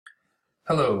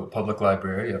Hello, Public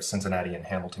Library of Cincinnati and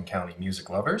Hamilton County music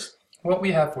lovers. What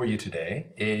we have for you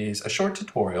today is a short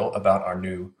tutorial about our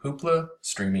new Hoopla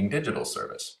streaming digital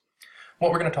service.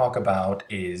 What we're going to talk about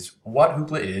is what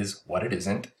Hoopla is, what it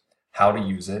isn't, how to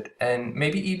use it, and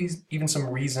maybe even some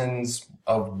reasons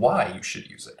of why you should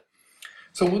use it.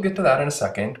 So we'll get to that in a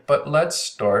second, but let's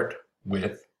start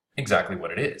with exactly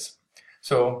what it is.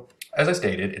 So, as I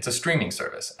stated, it's a streaming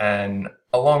service, and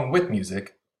along with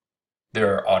music,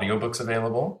 there are audiobooks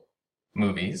available,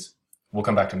 movies, we'll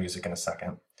come back to music in a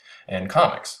second, and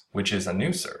comics, which is a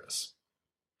new service.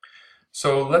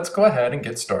 So let's go ahead and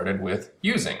get started with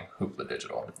using Hoopla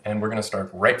Digital. And we're going to start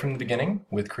right from the beginning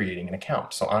with creating an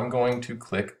account. So I'm going to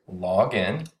click Log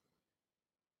In,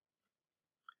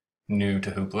 New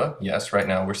to Hoopla. Yes, right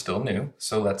now we're still new,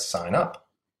 so let's sign up.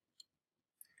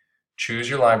 Choose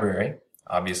your library.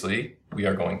 Obviously, we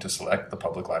are going to select the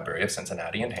Public Library of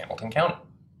Cincinnati and Hamilton County.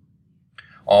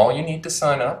 All you need to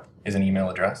sign up is an email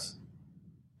address.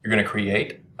 You're going to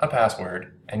create a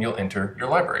password and you'll enter your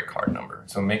library card number.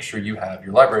 So make sure you have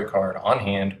your library card on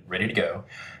hand, ready to go,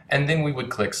 and then we would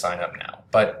click sign up now.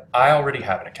 But I already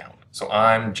have an account, so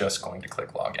I'm just going to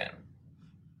click log in.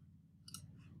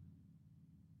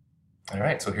 All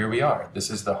right, so here we are.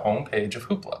 This is the home page of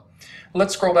Hoopla.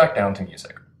 Let's scroll back down to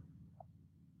music.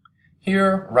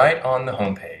 Here, right on the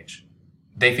home page,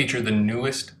 they feature the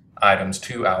newest items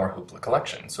to our Hoopla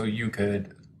collection. So you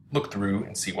could look through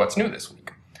and see what's new this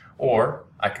week. Or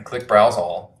I could click Browse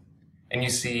All, and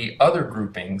you see other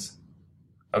groupings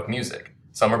of music.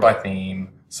 Some are by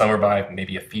theme, some are by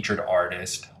maybe a featured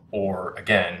artist, or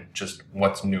again, just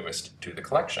what's newest to the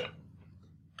collection.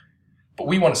 But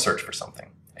we want to search for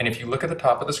something. And if you look at the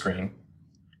top of the screen,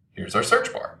 here's our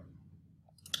search bar.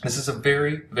 This is a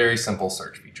very, very simple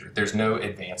search feature. There's no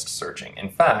advanced searching. In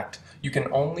fact, you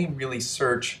can only really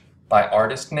search by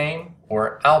artist name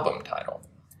or album title.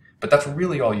 But that's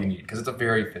really all you need because it's a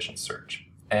very efficient search.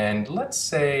 And let's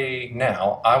say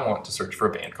now I want to search for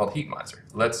a band called Heatmiser.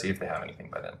 Let's see if they have anything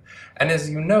by them. And as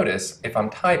you notice, if I'm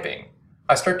typing,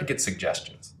 I start to get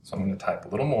suggestions. So I'm going to type a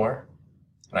little more,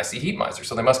 and I see Heatmiser,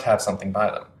 so they must have something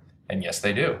by them. And yes,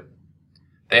 they do.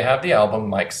 They have the album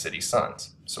Mike's City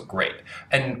Sons, so great.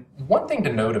 And one thing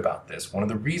to note about this, one of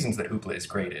the reasons that Hoopla is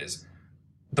great is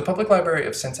the Public Library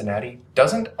of Cincinnati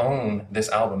doesn't own this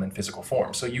album in physical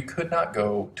form, so you could not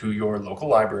go to your local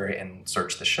library and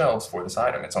search the shelves for this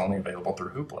item. It's only available through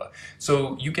Hoopla.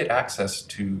 So you get access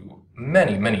to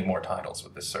many, many more titles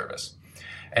with this service.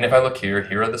 And if I look here,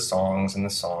 here are the songs and the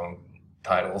song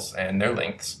titles and their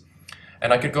lengths.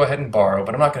 And I could go ahead and borrow,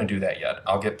 but I'm not going to do that yet.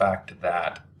 I'll get back to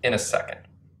that in a second.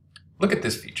 Look at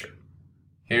this feature.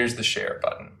 Here's the share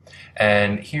button.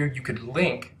 And here you could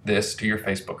link this to your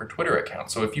Facebook or Twitter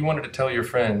account. So if you wanted to tell your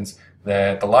friends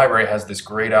that the library has this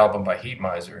great album by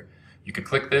Heatmiser, you could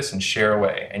click this and share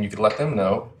away. And you could let them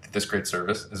know that this great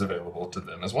service is available to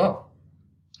them as well.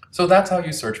 So that's how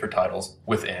you search for titles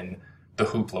within the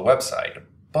Hoopla website.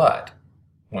 But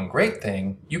one great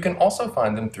thing, you can also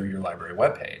find them through your library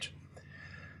webpage.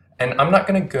 And I'm not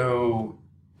going to go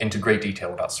into great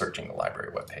detail about searching the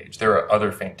library webpage. There are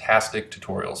other fantastic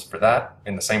tutorials for that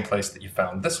in the same place that you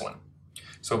found this one.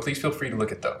 So please feel free to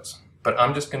look at those. But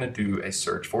I'm just going to do a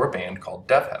search for a band called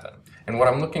Deaf Heaven. And what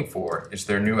I'm looking for is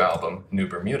their new album, New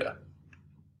Bermuda.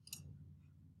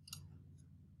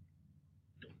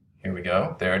 Here we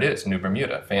go. There it is, New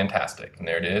Bermuda. Fantastic. And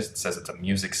there it is. It says it's a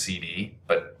music CD,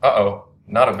 but uh-oh,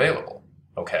 not available.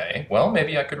 Okay, well,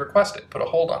 maybe I could request it, put a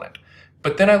hold on it.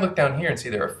 But then I look down here and see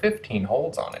there are 15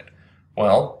 holds on it.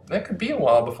 Well, that could be a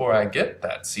while before I get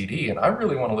that CD, and I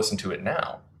really want to listen to it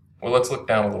now. Well, let's look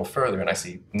down a little further, and I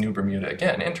see New Bermuda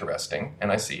again, interesting,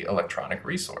 and I see electronic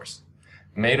resource.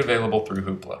 Made available through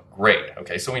Hoopla. Great,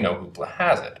 okay, so we know Hoopla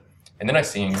has it. And then I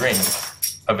see in green,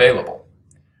 available.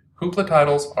 Hoopla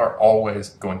titles are always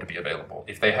going to be available.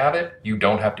 If they have it, you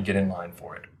don't have to get in line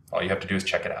for it. All you have to do is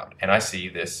check it out. And I see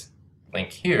this link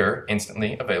here,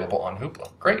 instantly available on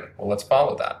Hoopla. Great, well let's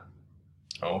follow that.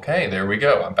 Okay, there we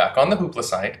go. I'm back on the Hoopla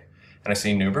site, and I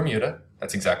see New Bermuda.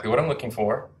 That's exactly what I'm looking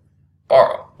for.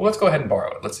 Borrow. Well, let's go ahead and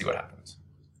borrow it. Let's see what happens.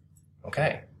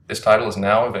 Okay, this title is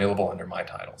now available under My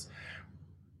Titles.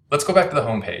 Let's go back to the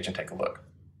home page and take a look.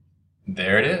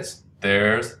 There it is.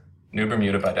 There's New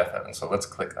Bermuda by Deaf Heaven, so let's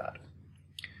click that.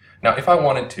 Now, if I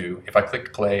wanted to, if I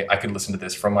clicked play, I could listen to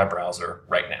this from my browser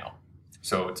right now.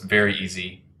 So it's very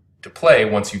easy to play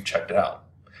once you've checked it out.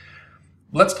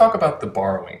 Let's talk about the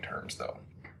borrowing terms though.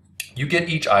 You get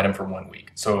each item for 1 week.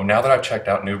 So now that I've checked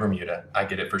out New Bermuda, I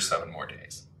get it for 7 more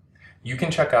days. You can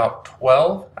check out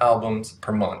 12 albums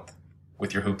per month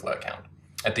with your Hoopla account.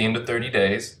 At the end of 30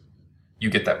 days, you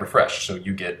get that refresh, so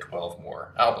you get 12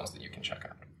 more albums that you can check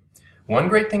out. One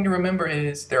great thing to remember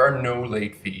is there are no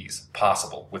late fees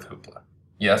possible with Hoopla.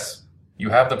 Yes, you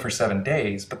have them for 7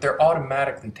 days, but they're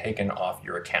automatically taken off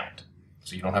your account.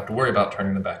 So you don't have to worry about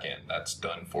turning them back in. That's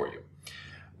done for you.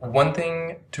 One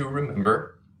thing to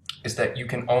remember is that you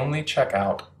can only check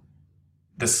out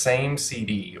the same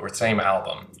CD or same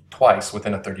album twice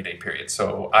within a 30-day period.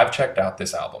 So I've checked out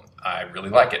this album. I really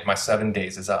like it. My 7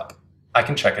 days is up. I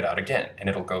can check it out again and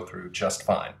it'll go through just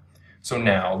fine. So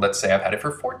now let's say I've had it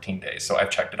for 14 days. So I've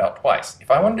checked it out twice. If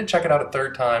I wanted to check it out a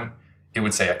third time, it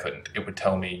would say I couldn't. It would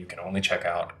tell me you can only check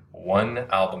out one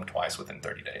album twice within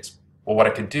 30 days. Well, what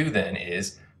I could do then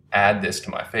is add this to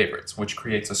my favorites, which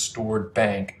creates a stored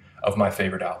bank of my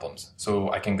favorite albums.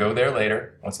 So I can go there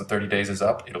later. Once the 30 days is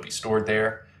up, it'll be stored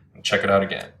there and check it out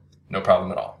again. No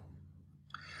problem at all.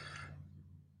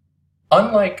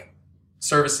 Unlike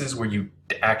services where you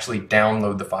actually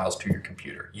download the files to your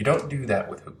computer, you don't do that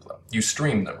with Hoopla. You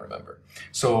stream them, remember.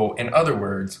 So in other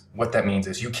words, what that means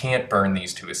is you can't burn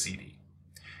these to a CD.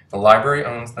 The library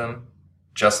owns them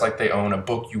just like they own a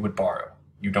book you would borrow.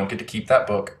 You don't get to keep that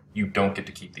book. You don't get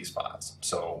to keep these files.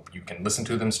 So you can listen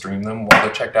to them, stream them while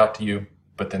they're checked out to you,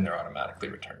 but then they're automatically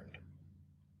returned.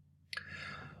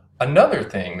 Another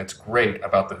thing that's great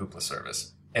about the Hoopla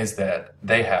service is that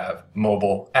they have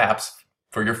mobile apps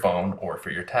for your phone or for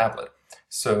your tablet.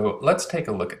 So let's take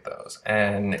a look at those.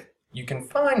 And you can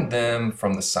find them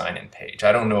from the sign-in page.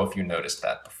 I don't know if you noticed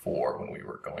that before when we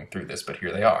were going through this, but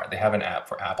here they are. They have an app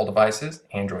for Apple devices,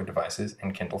 Android devices,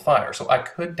 and Kindle Fire. So I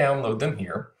could download them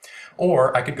here,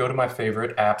 or I could go to my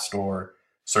favorite app store,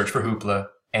 search for Hoopla,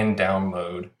 and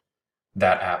download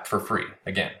that app for free.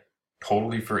 Again,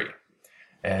 totally free.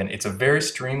 And it's a very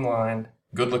streamlined,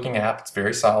 good-looking app. It's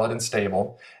very solid and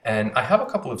stable. And I have a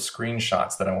couple of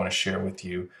screenshots that I want to share with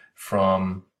you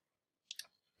from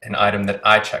an item that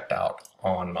I checked out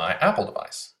on my Apple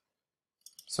device.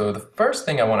 So the first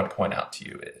thing I want to point out to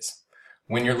you is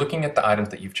when you're looking at the items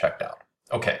that you've checked out.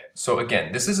 Okay, so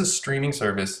again, this is a streaming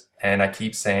service and I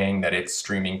keep saying that it's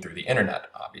streaming through the internet,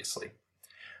 obviously.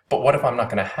 But what if I'm not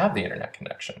going to have the internet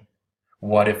connection?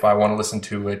 What if I want to listen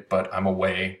to it, but I'm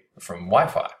away from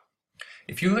Wi-Fi?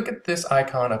 If you look at this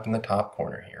icon up in the top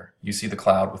corner here, you see the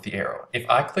cloud with the arrow. If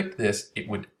I clicked this, it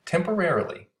would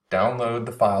temporarily download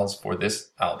the files for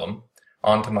this album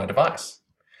onto my device.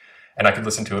 And I could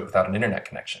listen to it without an internet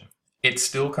connection. It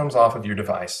still comes off of your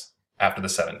device after the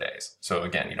 7 days. So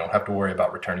again, you don't have to worry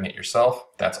about returning it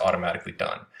yourself. That's automatically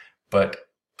done. But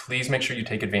please make sure you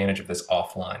take advantage of this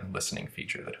offline listening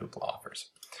feature that Hoopla offers.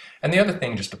 And the other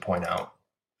thing just to point out,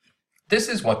 this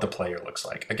is what the player looks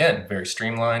like. Again, very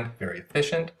streamlined, very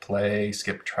efficient. Play,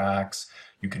 skip tracks.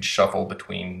 You could shuffle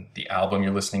between the album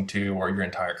you're listening to or your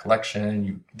entire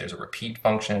collection. There's a repeat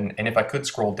function. And if I could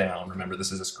scroll down, remember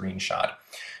this is a screenshot,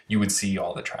 you would see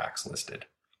all the tracks listed.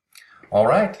 All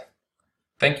right.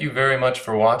 Thank you very much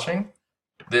for watching.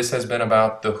 This has been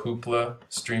about the Hoopla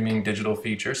streaming digital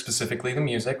feature, specifically the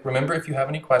music. Remember, if you have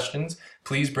any questions,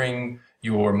 please bring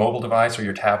your mobile device or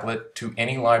your tablet to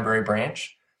any library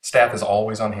branch. Staff is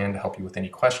always on hand to help you with any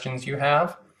questions you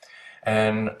have.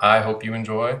 And I hope you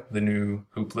enjoy the new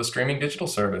Hoopla streaming digital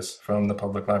service from the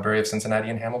Public Library of Cincinnati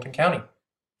and Hamilton County.